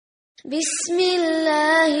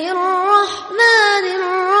பிஸ்மில்லாஹிர் ரஹ்மானிர்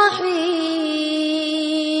ரஹீம்.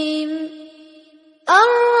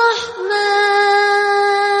 அர்-ரஹ்மான்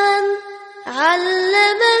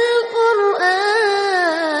அல்லமல் குர்ஆன்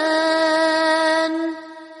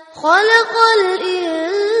خلقல்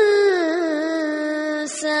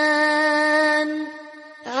இன்சான்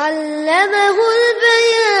அல்லமஹுல்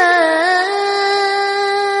பயான்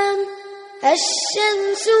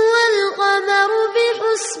الشمس والقمر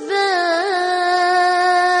بحسبان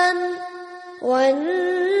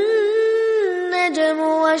والنجم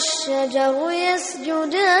والشجر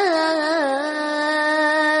يسجدان.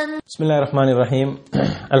 بسم الله الرحمن الرحيم.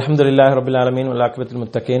 الحمد لله رب العالمين والعاقبة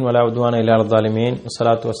للمتقين ولا عدوان إلا على الظالمين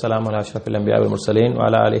والصلاة والسلام على أشرف الأنبياء والمرسلين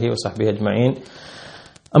وعلى آله وصحبه أجمعين.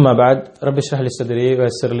 أما بعد رب اشرح لي صدري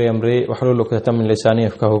ويسر لي أمري واحلل عقدة من لساني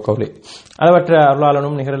يفقهوا قولي. அளவற்ற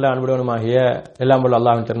அருளாளனும் நிகரில்லா அன்புடனுமாகிய எல்லாம் வல்ல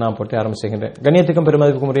அல்லாஹ்வின் திருநாமம் போற்றி ஆரம்பிக்கின்றேன். கண்ணியத்துக்கும்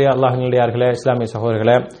பெருமதிப்புக்கும் உரிய அல்லாஹ்வின் நல்லடியார்களே, இஸ்லாமிய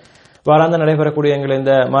சகோதரர்களே, வாராந்த நடைபெறக்கூடிய எங்கள்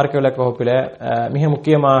இந்த மார்க்க விளக்க வகுப்பில் மிக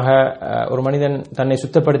முக்கியமாக ஒரு மனிதன் தன்னை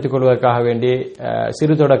சுத்தப்படுத்திக் கொள்வதற்காக வேண்டி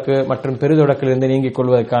சிறு தொடக்கு மற்றும் பெருதொடக்கிலிருந்து நீங்கிக்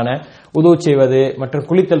கொள்வதற்கான உதவு செய்வது மற்றும்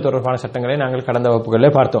குளித்தல் தொடர்பான சட்டங்களை நாங்கள் கடந்த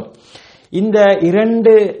வகுப்புகளில் பார்த்தோம். இந்த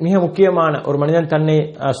இரண்டு மிக முக்கியமான ஒரு மனிதன் தன்னை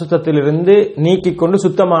சுத்தத்திலிருந்து நீக்கிக் கொண்டு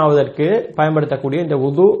சுத்தமாவதற்கு பயன்படுத்தக்கூடிய இந்த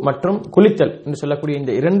உது மற்றும் குளித்தல் என்று சொல்லக்கூடிய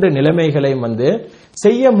இந்த இரண்டு நிலைமைகளையும்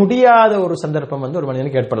செய்ய முடியாத ஒரு சந்தர்ப்பம் ஒரு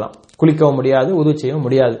மனிதனுக்கு ஏற்படலாம். குளிக்கவும் முடியாது, உது செய்யவும்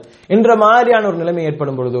முடியாது என்ற மாதிரியான ஒரு நிலைமை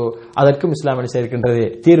ஏற்படும் பொழுது அதற்கும் இஸ்லாம் என்ன செய்திருக்கின்றது?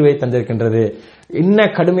 தீர்வை தந்திருக்கின்றது. என்ன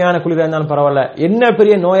கடுமையான குளிரா இருந்தாலும் பரவாயில்ல, என்ன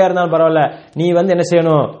பெரிய நோயா இருந்தாலும் பரவாயில்ல, நீ என்ன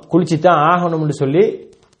செய்யணும்? குளிச்சுதான் ஆகணும் என்று சொல்லி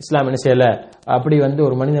இஸ்லாம் என்ன செய்யல. அப்படி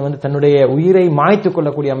ஒரு மனிதன் தன்னுடைய உயிரை மாய்த்துக்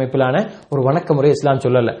கொள்ளக்கூடிய அமைப்பிலான ஒரு வணக்க முறை இஸ்லாம்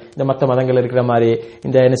சொல்லல. இந்த மற்ற மதங்கள் இருக்கிற மாதிரி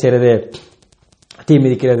இந்த என்ன செய்யறது, தீ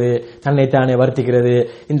மிதிக்கிறது, தன்னை தானே வருத்திக்கிறது,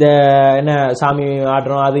 இந்த என்ன சாமி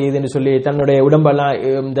ஆடுறோம் அது இதுன்னு சொல்லி தன்னுடைய உடம்பெல்லாம்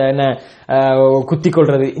இந்த என்ன குத்தி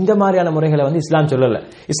கொள்றது, இந்த மாதிரியான முறைகளை இஸ்லாம் சொல்லல.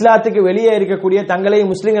 இஸ்லாத்துக்கு வெளியே இருக்கக்கூடிய தங்களை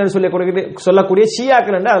முஸ்லிம்கள் சொல்லக்கூடிய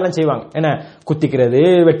ஷியாக்கள் அதெல்லாம் செய்வாங்க. என்ன குத்திக்கிறது,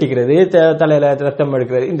 வெட்டிக்கிறது, தலையில ரத்தம்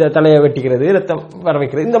எடுக்கிறது, இந்த தலையை வெட்டிக்கிறது, ரத்தம் வர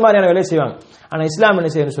வைக்கிறது, இந்த மாதிரியான வேலையை செய்வாங்க. ஆனா இஸ்லாம் என்ன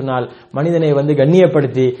செய்யணும் சொன்னால், மனிதனை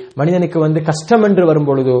கண்ணியப்படுத்தி மனிதனுக்கு கஷ்டம் என்று வரும்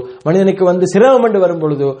பொழுது, மனிதனுக்கு சிரமம் என்று வரும்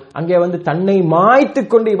பொழுது அங்கே தன்னை மாய்த்து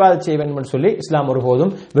கொண்டு இபாதத் செய்ய வேண்டும் என்று சொல்லி இஸ்லாம்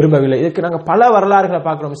ஒருபோதும் விரும்பவில்லை. இதுக்கு நாங்கள் பல வரலாறுகளை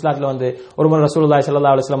பார்க்கிறோம். இஸ்லாத்துல ஒரு முறை ரசூலுல்லாஹி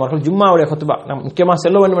ஸல்லல்லாஹு அலைஹி வஸல்லம் அவர்கள் ஜும்மாவுடைய குத்பா முக்கியமா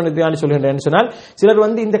சொல்ல வேண்டும் என்று சொல்லுகின்றேன் சொன்னால், சிலர்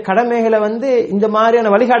இந்த கடமைகளை இந்த மாதிரியான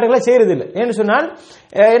வழிகாட்டுகளை செய்யறதில்லை. ஏன்னு சொன்னால்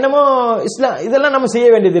என்னமோ இஸ்லாம் இதெல்லாம் நம்ம செய்ய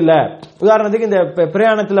வேண்டியதில்லை. உதாரணத்துக்கு இந்த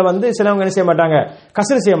பிரயாணத்துல சிலவங்க என்ன செய்ய மாட்டாங்க?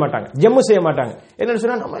 கஸ்ர் செய்ய மாட்டாங்க, ஜம்மு செய்ய மாட்டாங்க. என்னன்னு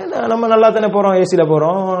சொன்னா நம்ம நல்லா தானே போறோம், ஏசில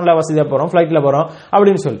போறோம், நல்லா வசதியா போறோம், பிளைட்ல போறோம்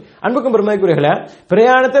அப்படின்னு சொல்லி. அன்புக்கும் பெருமதிக்குரியவர்களே,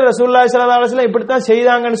 பிரயாணத்தில் ரசூலுல்லாஹி ஸல்லல்லாஹு அலைஹி வஸல்லம் இப்படித்தான்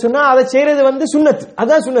செய்தாங்கன்னு சொன்னா அதை செய்யறது சுன்னத்து.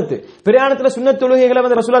 அதான் சுன்னத்து. பிரயாணத்துல சுன்னத் தொழுகைகளை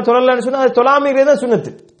ரசூலுல்லாஹ் தொழலன்னு சொன்னா அது தொழாமையே தான்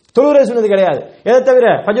சுன்னத்து. தொழுகிற சுன்னத்து கிடையாது. எதை தவிர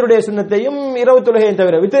ஃபஜ்ருடைய சுன்னத்தையும் இரவு தொழுகையும்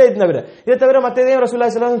தவிர, வித்ரையும் தவிர, இதை தவிர மற்றதையும்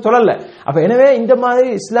ரசூலுல்லாஹி ஸல்லல்லாஹு அலைஹி வஸல்லம் தொழல. அப்ப எனவே இந்த மாதிரி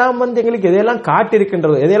இஸ்லாம் எங்களுக்கு எதையெல்லாம்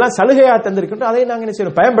காட்டியிருக்கின்றதோ, எதையெல்லாம் சலுகையா தந்திருக்கின்றோ அதை நாங்கள் என்ன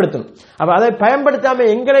செய்யணும்? பயன்படுத்தணும். அப்ப அதை பயன்படுத்தாம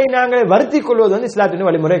எங்களை நாங்கள் வருத்திக் கொள்வது இஸ்லாத்தின்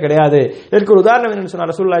வழிமுறை கிடையாது. இதற்கு ஒரு உதாரணம் என்னன்னு சொன்னா,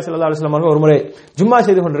 ரசூலுல்லாஹி ஸல்லல்லாஹு அலைஹி வஸல்லம் அவர்கள் ஒரு முறை ஜும்மா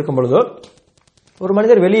செய்து கொண்டிருக்கும் பொழுது ஒரு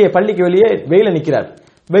மனிதர் வெளியே பள்ளிக்கு வெளியே வெயில நிற்கிறார்.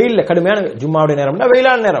 வெயில்ல கடுமையான ஜும்மாவுடைய நேரம்னா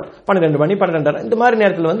வெயிலான நேரம் 12 மணி 12:30 இந்த மாதிரி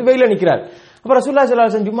நேரத்தில் வெயில நிற்கிறார். அப்ப ரசூலுல்லாஹி ஸல்லல்லாஹு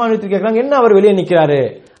அலைஹி வஸல்லம் ஜும்மா நிறுத்தி கேட்கறாங்க, என்ன அவர் வெளியே நிக்கிறாரு?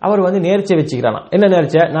 அவர் நேர்ச்சை வச்சுக்கிறானா? என்ன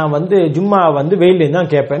நேர்ச்சை? நான் ஜும்மா வெயில்ல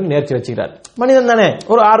தான் கேட்பேன் நேர்ச்சை வச்சுக்கிறார். மனிதன் தானே,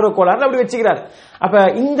 ஒரு ஆர்வ கோளாறுல அப்படி வச்சுக்கிறார். அப்ப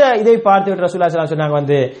இதை பார்த்து ரசூலுல்லாஹி ஸல்லல்லாஹு அலைஹி வஸல்லம்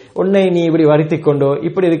சொன்னாங்க, உன்னை நீ இப்படி வருத்திக் கொண்டோ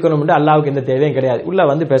இப்படி இருக்கணும் அல்லாஹ்வுக்கு எந்த தேவையும் கிடையாது, உள்ள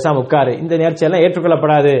பேசாம உட்காரு, இந்த நேர்ச்சி எல்லாம்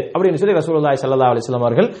ஏற்றுக்கொள்ளப்படாது அப்படின்னு சொல்லி ரசூலுல்லாஹி ஸல்லல்லாஹு அலைஹி வஸல்லம்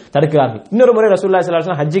அவர்கள் தடுக்கிறார்கள். இன்னொரு முறை ரசூலுல்லாஹி ஸல்லல்லாஹு அலைஹி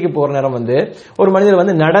வஸல்லம் ஹஜ்ஜுக்கு போற நேரம் ஒரு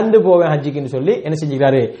மனிதர் நடந்து போவேன் ஹஜ்ஜுக்குன்னு சொல்லி என்ன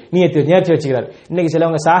செஞ்சுக்கிறாரு? நேர்ச்சி வச்சுக்கிறார். இன்னைக்கு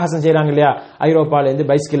சிலவங்க சாகசம் செய்யறாங்க இல்லையா, ஐரோப்பால இருந்து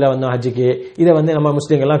பைஸ்கில்ல வந்தோம் ஹஜ்ஜுக்கு, இதை நம்ம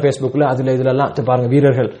முஸ்லீம்கள் எல்லாம் பேஸ்புக்ல அதுல இதுல எல்லாம் பாருங்க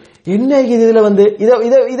வீரர்கள் என்ன இதுல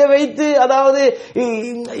இதை வைத்து, அதாவது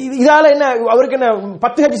இதால என்ன அவருக்கு என்ன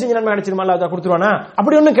 10 ஹஜ் செஞ்சு நன்மை அடிச்சிருமா அல்லாஹ் கொடுத்துருவானா?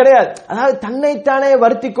 அப்படி ஒண்ணும் கிடையாது. அதாவது தன்னைத்தானே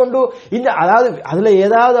வருத்தி கொண்டு அதாவது அதுல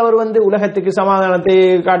ஏதாவது அவர் உலகத்துக்கு சமாதானத்தை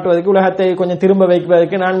காட்டுவதற்கு, உலகத்தை கொஞ்சம் திரும்ப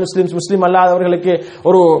வைப்பதற்கு, நான் முஸ்லீம் அல்லாதவர்களுக்கு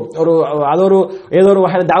ஒரு அது ஒரு ஏதோ ஒரு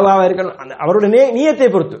வகை தாவாவா இருக்கணும், அவருடைய நியத்தை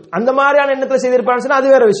பொறுத்து அந்த மாதிரியான எண்ணத்துல செய்திருப்பான்னு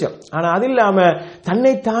அது வேற விஷயம். ஆனா அது இல்லாம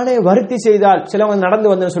தன்னைத்தானே வருத்தி செய்தால், சிலவங்க நடந்து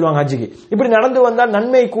வந்து சொல்லுவாங்க ஹஜ்ஜுக்கு, இப்படி நடந்து வந்தால்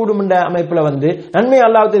நன்மை கூடும் என்ற அமைப்புல நன்மை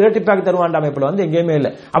அல்லாஹ்வுக்கு இரட்டிப்பாக்கி தருவான் அமைப்புல எங்கேயுமே இல்லை.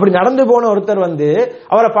 அப்படி நடந்து போன ஒருத்தர் வந்து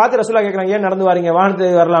அவரை பார்த்து ரசூலுல்லாஹ் கேட்கறாங்க, ஏன் நடந்து வரீங்க, வானத்து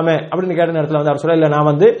வரலாமே அப்படின்னு கேட்ட நேரத்தில் வந்து அவர் சொல்ல, இல்ல நான்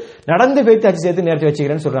வந்து நடந்து போய்த்து ஹஜ் சேர்த்து நேரத்தை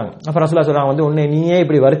வச்சுக்கிறேன்னு சொல்றாங்க. அப்ப ரசூலுல்லாஹ் சொல்றாங்க வந்து உன்னை நீயே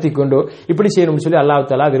இப்படி வருத்தி கொண்டு இப்படி செய்யணும்னு சொல்லி அல்லாஹ்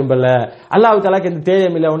தஆலா விரும்பல, அல்லாஹ் தஆலாக்கு எந்த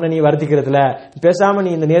தேவையும் இல்ல உன்னை நீ வருத்திக்கிறதுல, பேசாம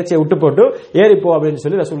நீ இந்த நேர்ச்சியை விட்டு போட்டு ஏறிப்போ அப்படின்னு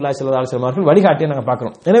சொல்லி ரசூலுல்லாஹி ஸல்லல்லாஹு அலைஹி வஸல்லம் அவர்கள் வழிகாட்டியை நாங்க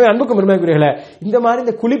பார்க்கிறோம். எனவே அன்புக்கும் பெருமைக்குரியவர்களே, இந்த மாதிரி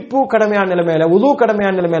இந்த குளிப்பு கடமையான நிலைமையில, உது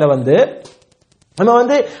கடமையான நிலைமையில வந்து நம்ம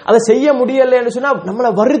வந்து அதை செய்ய முடியலன்னு சொன்னா நம்மளை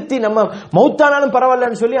வருத்தி நம்ம மௌத்தானாலும்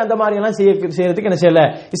பரவாயில்லன்னு சொல்லி அந்த மாதிரி எல்லாம் செய்யறதுக்கு என்ன செய்யல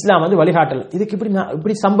இஸ்லாம் வந்து வழிகாட்டல். இதுக்கு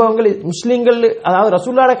இப்படி சம்பவங்கள் முஸ்லிம்கள், அதாவது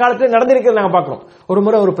ரசூலுல்லாஹ் காலத்துல நடந்திருக்கிறது நாங்க பாக்குறோம். ஒரு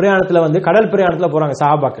முறை ஒரு பிரயாணத்துல வந்து கடல் பிரயாணத்துல போறாங்க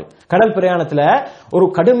சஹாபாக்கள். கடல் பிரயாணத்துல ஒரு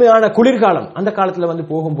கடுமையான குளிர்காலம், அந்த காலத்துல வந்து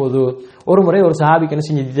போகும்போது ஒரு முறை ஒரு சஹாபிக்கு என்ன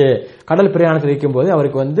செஞ்சுட்டு, கடல் பிரயாணத்தில் இருக்கும்போது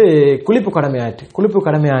அவருக்கு வந்து குளிப்பு கடமையாயிட்டு. குளிப்பு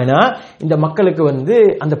கடமையாயினா இந்த மக்களுக்கு வந்து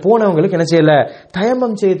அந்த போனவங்களுக்கு என்ன செய்யல,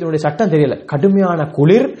 தயமம் செய்யறதுடைய சட்டம் தெரியல. கடுமையான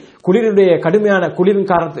குளிருடைய கடுமையான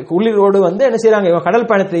குளிரோடு வந்து என்ன செய்யறாங்க, இவங்க கடல்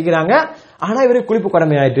பயணத்தில் இருக்கிறாங்க. ஆனா இவருக்கு குளிப்பு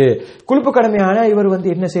கடமையாயிட்டு. குளிப்பு கடமையான இவர் வந்து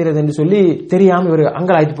என்ன செய்யறது என்று சொல்லி தெரியாம இவர்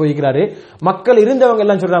அங்கலாய்த்து போயிருக்கிறாரு. மக்கள் இருந்தவங்க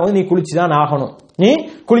எல்லாம் சொல்றாங்க, நீ குளிச்சுதான் ஆகணும், நீ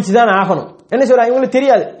குளிச்சுதான் ஆகணும். என்ன சொல்றாங்க, இவங்களுக்கு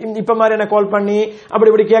தெரியாது. இப்ப மாதிரி என்ன கால் பண்ணி அப்படி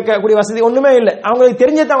இப்படி கேட்கக்கூடிய வசதி ஒண்ணுமே இல்லை. அவங்களுக்கு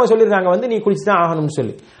தெரிஞ்சதான் அவங்க சொல்லிருக்காங்க வந்து நீ குளிச்சுதான் ஆகணும்னு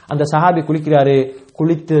சொல்லி. அந்த சஹாபி குளிக்கிறாரு.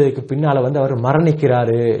 குளித்ததுக்கு பின்னால வந்து அவர்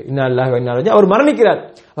மரணிக்கிறாரு. அவர் மரணிக்கிறார்.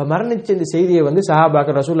 மரணிச்ச இந்த செய்தியை வந்து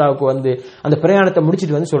சஹாபாக்கள் ரசூலுல்லாஹ்வுக்கு வந்து அந்த பிரயாணத்தை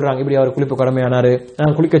முடிச்சிட்டு வந்து சொல்றாங்க, இப்படி அவர் குளிப்பு கடமையானாரு,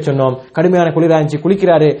 நாங்கள் குளிக்க சொன்னோம், கடுமையான குளிராஞ்சி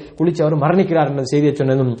குளிக்கிறாரு, குளிச்சு அவர் மரணிக்கிறார் என்ற செய்தியை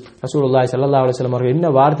சொன்னதும் ரசூலுல்லாஹி ஸல்லல்லாஹு அலைஹி வஸல்லம் அவர்கள்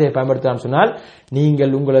என்ன வார்த்தையை பயன்படுத்தலாம் சொன்னால்,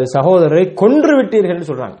 நீங்கள் உங்களது சகோதரரை கொன்று விட்டீர்கள்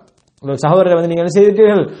என்று சொல்றாங்க. உங்கள் சகோதரரை வந்து நீங்க என்ன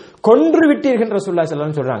செய்துட்டீர்கள், கொன்று விட்டீர்கள் ரசூலுல்லாஹி ஸல்லல்லாஹு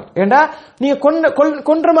அலைஹி வஸல்லம் சொல்றாங்க. ஏண்டா நீங்க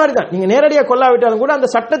கொன்ற மாதிரி தான், நீங்க நேரடியாக கொல்லாவிட்டாலும் கூட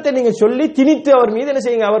அந்த சட்டத்தை நீங்க சொல்லி திணித்து அவர் மீது என்ன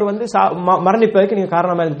செய்யுங்க, அவர் வந்து மரணிப்பதற்கு நீங்க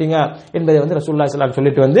காரணமா இருந்தீங்க என்பதை வந்து ரசூலுல்லாஹி ஸல்லல்லாஹு அலைஹி வஸல்லம்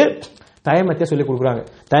சொல்லிட்டு வந்து தயமத்தை சொல்லிக் கொடுக்குறாங்க.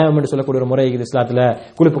 தயமம் என்று சொல்லக்கூடிய ஒரு முறை இது இஸ்லாத்துல.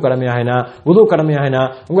 குளிப்பு கடமையாகினா, உது கடமையாகினா,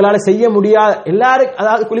 உங்களால செய்ய முடியாத எல்லாருக்கும்,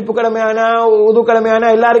 அதாவது குளிப்பு கடமையானா உது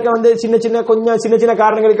கடமையானா எல்லாருக்கும் வந்து சின்ன சின்ன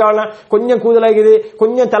காரணங்களுக்காக கொஞ்சம் கூதலாகுது,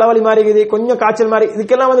 கொஞ்சம் தலைவலி மாறிக்குது, கொஞ்சம் காய்ச்சல் மாறி,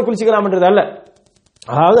 இதுக்கெல்லாம் வந்து குளிச்சுக்கலாம்ன்றது அல்ல.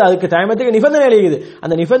 அதாவது அதுக்கு தயமத்துக்கு நிபந்தனை இருக்குது.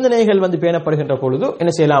 அந்த நிபந்தனைகள் வந்து பேணப்படுகின்ற பொழுது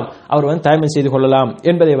என்ன செய்யலாம், அவர் வந்து தயமம் செய்து கொள்ளலாம்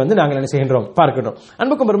என்பதை வந்து நாங்கள் என்ன செய்கின்றோம், பார்க்கின்றோம்.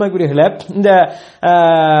 அன்புக்கும் பெருமைக்குரியவர்களே, இந்த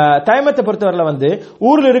தயமத்தை பொறுத்தவரை வந்து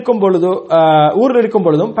ஊரில் இருக்கும்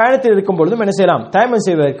பொழுதும் பயணத்தில் இருக்கும் பொழுதும் என்ன செய்யலாம், தயமம்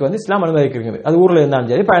செய்வதற்கு வந்து இஸ்லாம் அனுமதிக்கிறது. அது ஊரில் இருந்தாலும்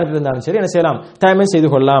சரி பயணத்தில் இருந்தாலும் சரி என்ன செய்யலாம், தயமம்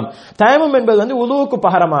செய்து கொள்ளலாம். தயமம் என்பது வந்து உதுவுக்கு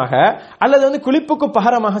பகரமாக அல்லது வந்து குளிப்புக்கு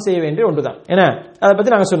பகரமாக செய்ய வேண்டிய ஒன்றுதான். ஏன்னா அதை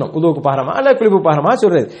பத்தி நாங்க சொன்னோம், உதுவுக்கு பகரமா அல்லது குளிப்பு பகரமா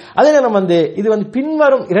சொல்றது. அதே நேரம் வந்து இது வந்து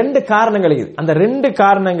பின்வரும் 2 காரணங்கள் இருக்குது. அந்த 2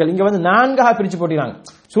 காரணங்கள் இங்க வந்து 4ஆக பிரிச்சு போட்டிருக்காங்க.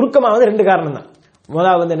 சுருக்கமா வந்து 2 காரணம் தான்.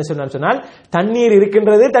 முதலாவது வந்து என்ன சொன்னால், தண்ணீர்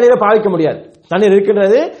இருக்கின்றது, தண்ணீரை பாவிக்க முடியாது. தண்ணீர்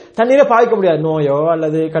இருக்கின்றது, தண்ணீரை பாவிக்க முடியாது. நோயோ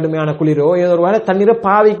அல்லது கடுமையான குளிரோ ஏதோ ஒரு வேலை தண்ணீரை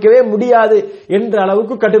பாவிக்கவே முடியாது என்ற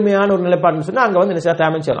அளவுக்கு கடுமையான ஒரு நிலைப்பாடுன்னு சொன்னா அங்க வந்து என்ன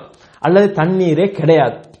தயமம் செய்யலாம். அல்லது தண்ணீரே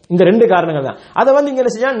கிடையாது. இந்த 2 காரணங்கள் தான். அதை வந்து இங்க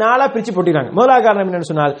என்ன செஞ்சா 4ஆ பிரிச்சு போட்டிருக்காங்க. முதலாவது காரணம்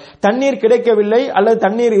என்னன்னு சொன்னால், தண்ணீர் கிடைக்கவில்லை அல்லது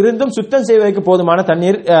தண்ணீர் இருந்தும் சுத்தம் செய்வதற்கு போதுமான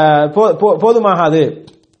தண்ணீர் போதுமாகாது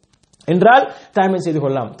என்றால் தயமம் செய்து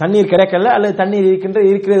கொள்ளலாம். தண்ணீர் கிடைக்கல அல்லது தண்ணீர்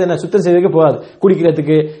இருக்கிறது என்ன சுத்தம் செய்வதற்கு போகாது,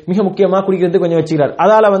 குடிக்கிறதுக்கு மிக முக்கியமா குடிக்கிறதுக்கு கொஞ்சம் வச்சுக்கிறார்,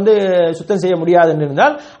 அதால வந்து சுத்தம் செய்ய முடியாது என்று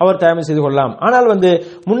இருந்தால் அவர் தயமம் செய்து கொள்ளலாம். ஆனால் வந்து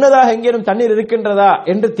முன்னதாக எங்கேயும் தண்ணீர் இருக்கின்றதா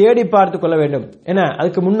என்று தேடி பார்த்து கொள்ள வேண்டும். ஏன்னா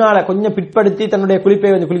அதுக்கு முன்னால கொஞ்சம் பிற்படுத்தி தன்னுடைய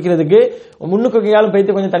குளிப்பை வந்து குளிக்கிறதுக்கு முன்னுக்கு கையாலும்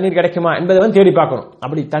பைத்து கொஞ்சம் தண்ணீர் கிடைக்குமா என்பதை வந்து தேடி பார்க்கணும்.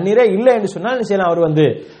 அப்படி தண்ணீரே இல்லை என்று சொன்னால் நிச்சயம் அவர் வந்து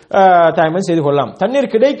தயமம் செய்து கொள்ளலாம்.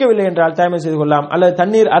 தண்ணீர் கிடைக்கவில்லை என்றால் தயமம் செய்து கொள்ளலாம். அல்லது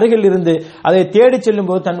தண்ணீர் அருகில் இருந்து அதை தேடி செல்லும்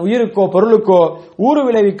போது தன் உயிருக்கோ பொருளுக்கோ ஊறு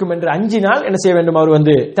விளைவிக்கும் என்று அஞ்சினால் என்ன செய்ய வேண்டும், அவர்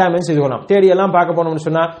வந்து தயமம் செய்து கொள்ளலாம். தேடி எல்லாம் பார்க்க போனோம்னு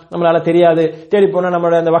சொன்னா நம்மளால தெரியாது, தேடி போனா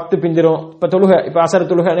நம்மளோட அந்த வக்து பிந்திரும். இப்ப அசர்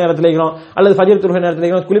தொழுகை நேரத்தில் இருக்கிறோம் அல்லது ஃபஜ்ர் தொழுகை நேரத்தில்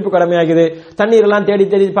இருக்கிறோம், குளிப்பு கடமையாகுது, தண்ணீர் எல்லாம் தேடி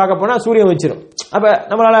தேடி பார்க்க போனா சூரியன் வச்சிரும். அப்ப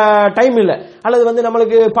நம்மளால டைம் இல்லை அல்லது வந்து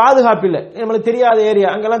நம்மளுக்கு பாதுகாப்பு இல்லை, நம்மளுக்கு தெரியாத ஏரியா,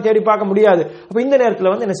 அங்கெல்லாம் தேடி பார்க்க முடியாது. அப்ப இந்த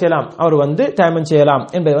நேரத்தில் வந்து என்ன செய்யலாம், அவர் வந்து தயமம் செய்யலாம்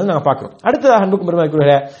என்பதை வந்து நாங்க பார்க்கிறோம். அடுத்ததாக அன்புக்கும்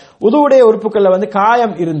பெருமைக்குரிய உதுவுடைய உறுப்புகள்ல வந்து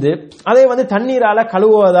காயம் இருந்து அதை வந்து தண்ணீரால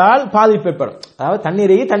கழுவுவதால் பாதிப்பு ஏற்படும். அதாவது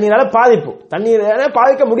தண்ணீரால பாதிப்பு, தண்ணீரால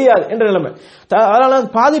பாதிக்க முடியாது என்ற நிலைமை. அதனால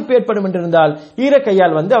பாதிப்பு ஏற்படும் என்று இருந்தால் ஈர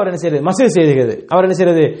கையால் வந்து அவர் என்ன செய்யறது, மசூல் செய்கிறது. அவர் என்ன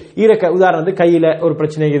செய்யறது, உதாரணத்துக்கு கையில ஒரு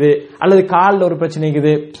பிரச்சனை இருக்குது அல்லது காலில் ஒரு பிரச்சனை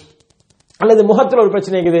இருக்குது அல்லது முகத்தில் ஒரு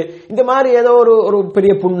பிரச்சனை இருக்குது, இந்த மாதிரி ஏதோ ஒரு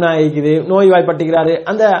பெரிய புண்ணாயிக்குது, நோய்வாய்ப்பட்டுகிறாரு,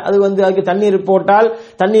 அது வந்து அதுக்கு தண்ணீர் போட்டால்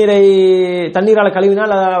தண்ணீரால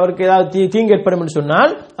கழுவினால் அவருக்கு ஏதாவது தீங்கு ஏற்படும் என்று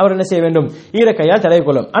சொன்னால் அவர் என்ன செய்ய வேண்டும், ஈரக்கையால் தடவை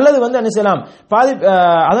கொள்ளும். அல்லது வந்து என்ன செய்யலாம்,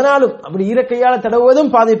 அதனாலும் அப்படி ஈரக்கையால் தடவுவதும்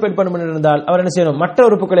பாதிப்பு ஏற்படும் என்று இருந்தால் அவர் என்ன செய்யணும், மற்ற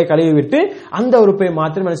உறுப்புகளை கழுவி விட்டு அந்த உறுப்பை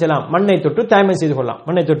மாத்திரம் என்ன செய்யலாம், மண்ணை தொட்டு தயமம் செய்து கொள்ளலாம்.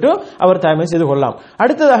 மண்ணை தொட்டு அவர் தயமம் செய்து கொள்ளலாம்.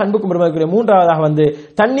 அடுத்ததாக அன்புக்கும் பெருமைக்குரிய மூன்றாவதாக வந்து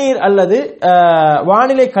தண்ணீர் அல்லது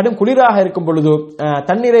வானிலை கடும் குளிராக இருக்கும் பொழுது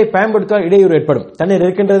தண்ணீரை பயன்படுத்த இடையூறு ஏற்படும். தண்ணீர்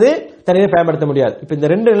இருக்கின்றது, தண்ணீரை பயன்படுத்த முடியாது. இப்ப இந்த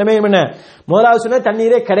ரெண்டு நிலைமையும் என்ன? முதலாவது சொன்ன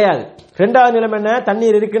தண்ணீரே கிடையாது. இரண்டாவது நிலைமை என்ன?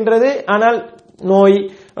 தண்ணீர் இருக்கின்றது, ஆனால் நோய்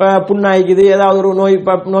புண்ணாய்க்குது, ஏதாவது ஒரு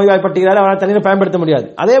நோய்வாய்ப்பட்டுகிறார், அவரால் தண்ணீரை பயன்படுத்த முடியாது.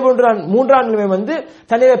 அதே போன்று மூன்றாம் நிலைமை வந்து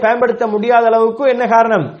தண்ணீரை பயன்படுத்த முடியாத அளவுக்கு என்ன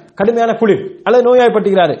காரணம்? கடுமையான குளிர் அல்லது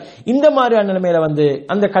நோய்வாய்ப்பட்டுகிறார். இந்த மாதிரியான நிலைமையில வந்து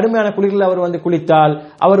அந்த கடுமையான குளிரில் அவர் வந்து குளித்தால்,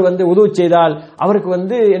 அவர் வந்து உதவு செய்தால் அவருக்கு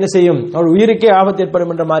வந்து என்ன செய்யும்? அவர் உயிருக்கே ஆபத்து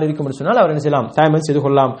ஏற்படும் என்ற மாதிரி இருக்கும் சொன்னால் அவர் என்ன செய்யலாம்? தயமம் செய்து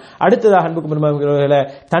கொள்ளலாம். அடுத்ததாக அன்புக்கும் பெருமக்களே,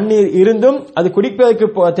 தண்ணீர் இருந்தும் அது குடிப்பதற்கு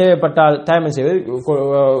தேவைப்பட்டால் தயமம் செய்து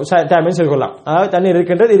கொள்ளலாம். அதாவது தண்ணீர்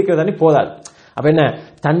இருக்கின்றது, இருக்கிற தண்ணி போதாது. அப்ப என்ன?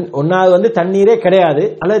 ஒன்னாவது வந்து தண்ணீரே கிடையாது,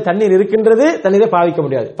 அல்லது தண்ணீர் இருக்கின்றது, தண்ணீரை பாவிக்க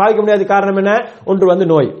முடியாது. காரணம் என்ன? ஒன்று வந்து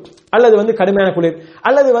நோய், அல்லது வந்து கடுமையான குளிர்,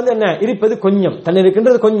 அல்லது வந்து என்ன இருப்பது கொஞ்சம், தண்ணீர்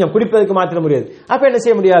இருக்கின்றது கொஞ்சம், குடிப்பதற்கு மாற்ற முடியாது. அப்ப என்ன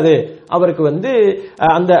செய்ய முடியாது? அவருக்கு வந்து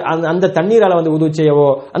அந்த தண்ணீரால வந்து உதவி செய்யவோ,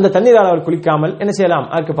 அந்த தண்ணீரால் அவர் குளிக்காமல் என்ன செய்யலாம்?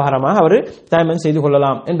 அதற்கு பகரமாக அவர் தயமம் செய்து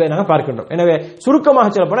கொள்ளலாம் என்பதை நாங்கள் பார்க்கின்றோம். எனவே சுருக்கமாக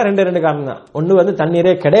சொல்லப்போனா ரெண்டு காரணம் தான். ஒன்று வந்து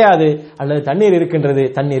தண்ணீரே கிடையாது, அல்லது தண்ணீர் இருக்கின்றது,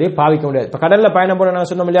 தண்ணீரை பாவிக்க முடியாது. இப்ப கடல்ல பயணம் போன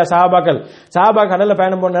நாங்கள் சொன்னோம் இல்லையா, சஹாபா கடல்ல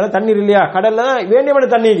பயணம் போனால தண்ணீர் இல்லையா, கடல்ல வேண்டிய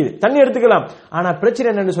தண்ணி இருக்குது, தண்ணி எடுத்துக்கலாம். ஆனா பிரச்சனை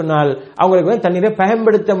என்னன்னு சொன்னால் அவங்களுக்கு வந்து தண்ணீரை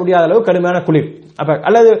பயன்படுத்த முடியாத அளவு கடுமையான குளிர், அப்ப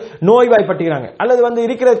அல்லது நோய்வாய்ப்பட்டுகிறாங்க, அல்லது வந்து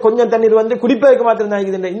இருக்கிற கொஞ்சம் தண்ணீர் வந்து குடிப்பதற்கு மாத்திரம் தான்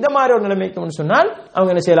இருக்குது. இந்த மாதிரி ஒரு நிலைமைக்கு சொன்னால்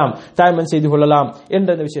அவங்க என்ன செய்யலாம்? தயமம் செய்து கொள்ளலாம்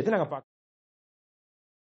என்ற விஷயத்தை நாங்கள் பார்க்கலாம்.